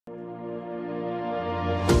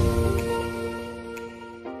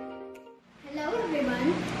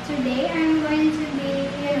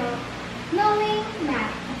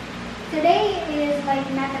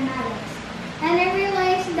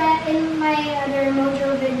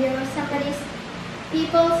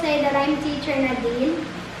people say that I'm teacher Nadine,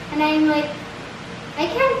 and I'm like, I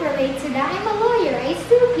can't relate to that. I'm a lawyer. I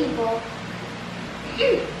sue people.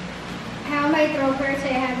 How my throat hurts,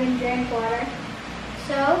 I haven't drank water.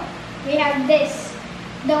 So, we have this.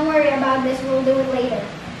 Don't worry about this, we'll do it later.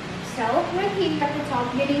 So, when you at the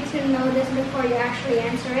top, you need to know this before you actually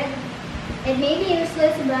answer it. It may be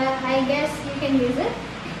useless, but I guess you can use it.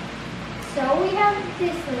 So, we have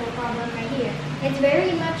this little problem right here. It's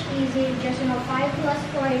very much easy, just 5 plus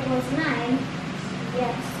 4 equals 9.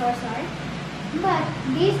 Yes, so sorry. But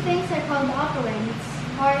these things are called operands,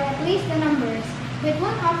 or at least the numbers. With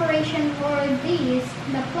one operation or these,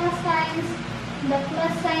 the plus signs,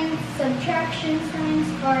 subtraction signs,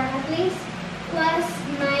 or at least plus,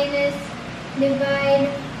 minus, divide,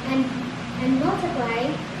 and multiply,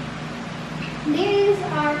 these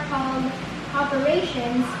are called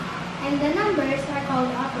operations, and the numbers are called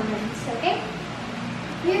operands, okay?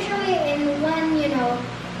 Usually in one,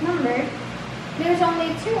 number, there's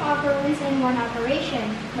only 2 operands in one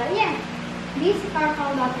operation. But yeah, these are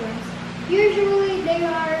called operands. Usually they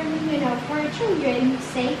are, for children's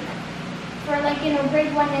sake, for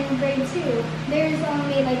grade 1 and grade 2, there's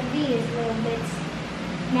only these little bits.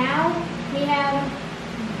 Now we have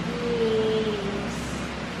these.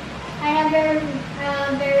 I have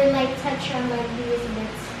a very light touch on these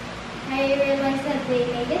bits. I realized that they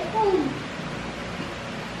made it cold.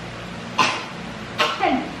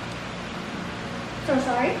 So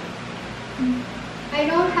sorry. I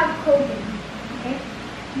don't have COVID. Okay.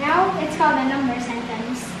 Now it's called a number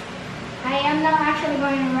sentence. I am not actually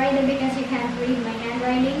going to write it because you can't read my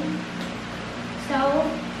handwriting. So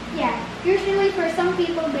yeah, usually for some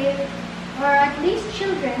people, or at least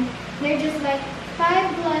children, they're just 5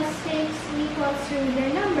 plus 6 equals to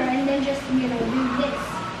their number, and then just do this.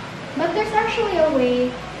 But there's actually a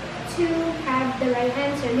way to have the right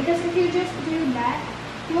answer, because if you just do that,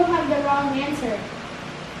 you will have the wrong answer.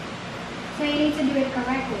 So you need to do it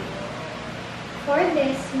correctly. For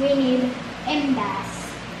this, we need MDAS.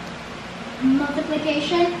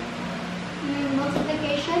 Multiplication,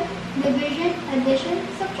 division, addition,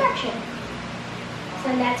 subtraction.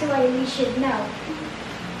 So that's why we should know.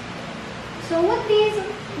 So what these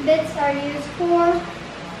bits are used for,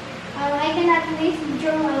 I can at least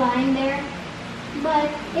draw a line there. But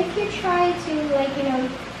if you try to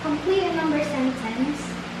complete a number sentence,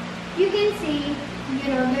 you can see,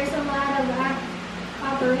 there's a lot of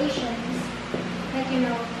operations.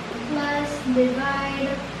 Plus,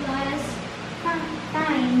 divide, plus,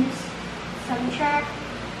 times, subtract,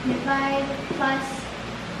 divide, plus.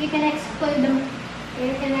 You can exclude them.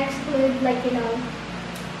 You can exclude the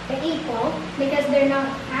equal, because they're not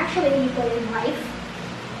actually equal in life.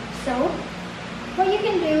 So what you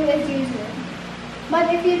can do is use it.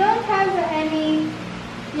 But if you don't have any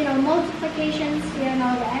multiplications, the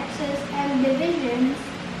x's and divisions,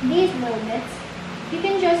 these little bits, you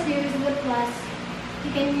can just use the plus.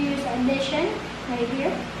 You can use addition right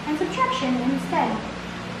here and subtraction instead.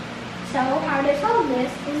 So how to solve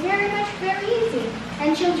this is very easy,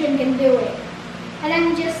 and children can do it. And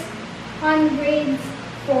I'm just on grade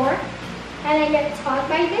 4, and I get taught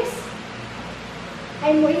by this.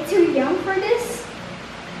 I'm way too young for this.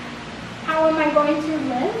 How am I going to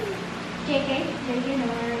live? JK, don't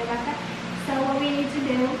worry about that. So what we need to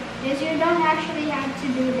do is, you don't actually have to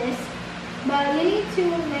do this, but you need to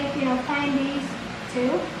find these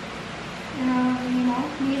two,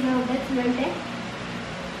 these little bits right there.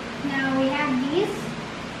 Now we have these,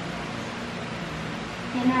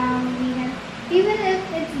 and now we have, even if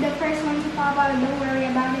it's the first one to pop out, don't worry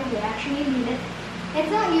about it, we actually need it. It's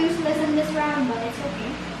not useless in this round, but it's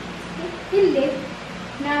okay. We'll live.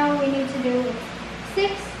 Now we need to do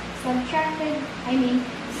 6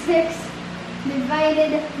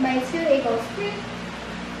 divided by 2 equals 3.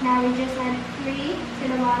 Now we just add 3 to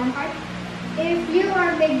the bottom part. If you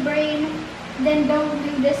are big brain, then don't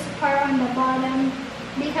do this part on the bottom,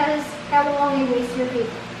 because that will only waste your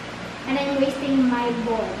paper. And I'm wasting my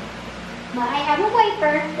board. But I have a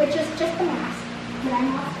wiper, which is just a mask, but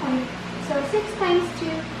I'm off point. So 8 times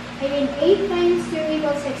 2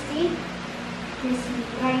 equals 16. This is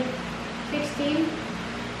right, 16.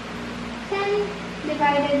 10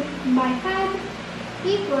 divided by 5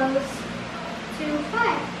 equals to 2.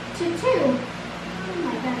 Oh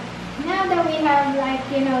my god. Now that we have the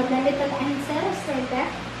little answers right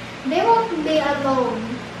there, they won't be alone.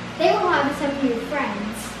 They will have some new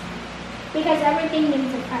friends, because everything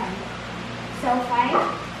needs a friend. So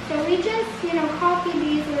 5. So we just copy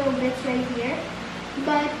these little bits right here,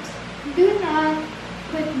 but do not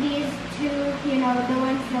put these two, the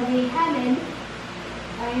ones that we had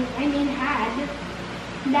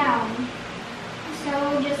down. So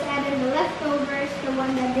just added the leftovers, the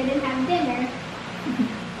one that didn't have dinner.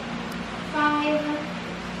 5,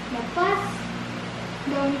 the plus,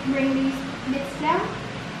 don't bring these bits down.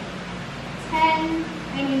 10,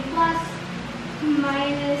 plus,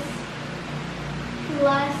 minus,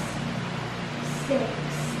 plus 6.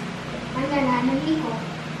 And then add an equal.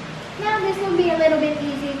 Now this will be a little bit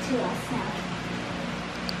easy to us now.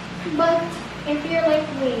 But if you're like,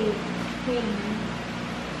 wait.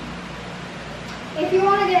 If you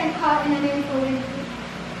want to get caught in an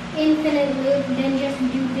infinite loop, then just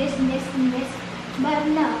do this, and this. But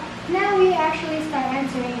no, now we actually start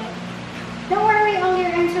answering it. Don't worry, all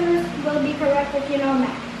your answers will be correct if you know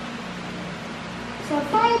math. So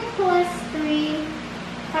 5 plus 3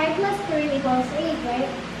 equals 8, right?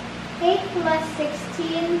 8 plus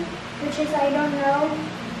 16, which is, I don't know.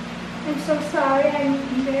 I'm so sorry, I'm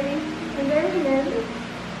very nervous.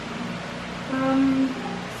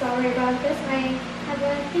 Sorry about this, I have a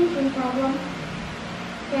thinking problem.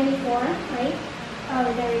 24, right? Oh,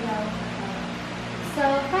 there we go. So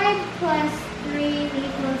 5 plus 3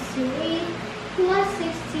 equals to 8, plus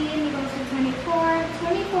 16 equals to 24.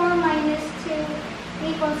 24 minus 2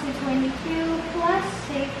 equals to 22, plus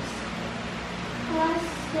 6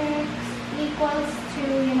 equals to,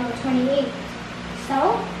 28. So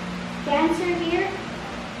the answer here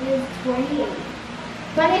is 28.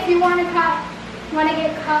 But if you want to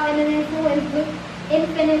get caught in an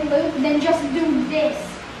infinite loop, then just do this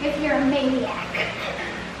if you're a maniac.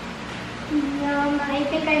 I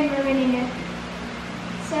think I'm ruining it.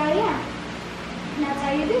 So yeah, that's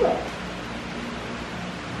how you do it.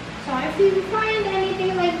 So if you find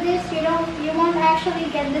anything like this, you won't actually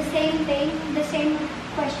get the same thing, the same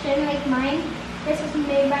question like mine. This is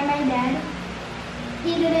made by my dad.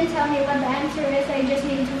 He didn't tell me what the answer is, I just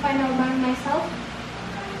need to find out by myself.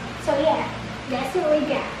 So yeah, that's what we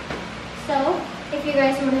got. So if you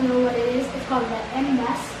guys want to know what it is, it's called the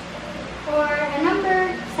MDAS, or a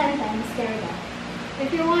number sentence. There we go.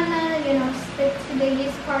 If you want to, stick to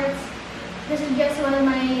these parts, this is just one of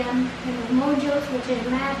my modules, which is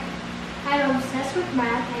math. I'm obsessed with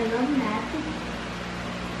math. I love math.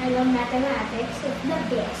 I love mathematics. It's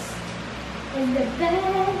the best. It's the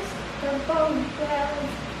best of both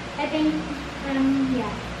worlds. I think,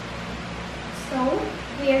 yeah. So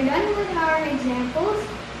we are done with our examples.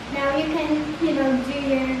 Now you can, do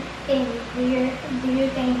your thing. Do your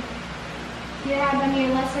thing you have on your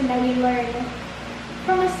lesson that you learned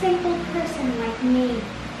from a simple person like me.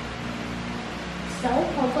 So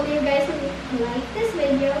hopefully you guys will like this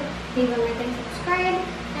video. Leave a like and subscribe.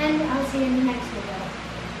 And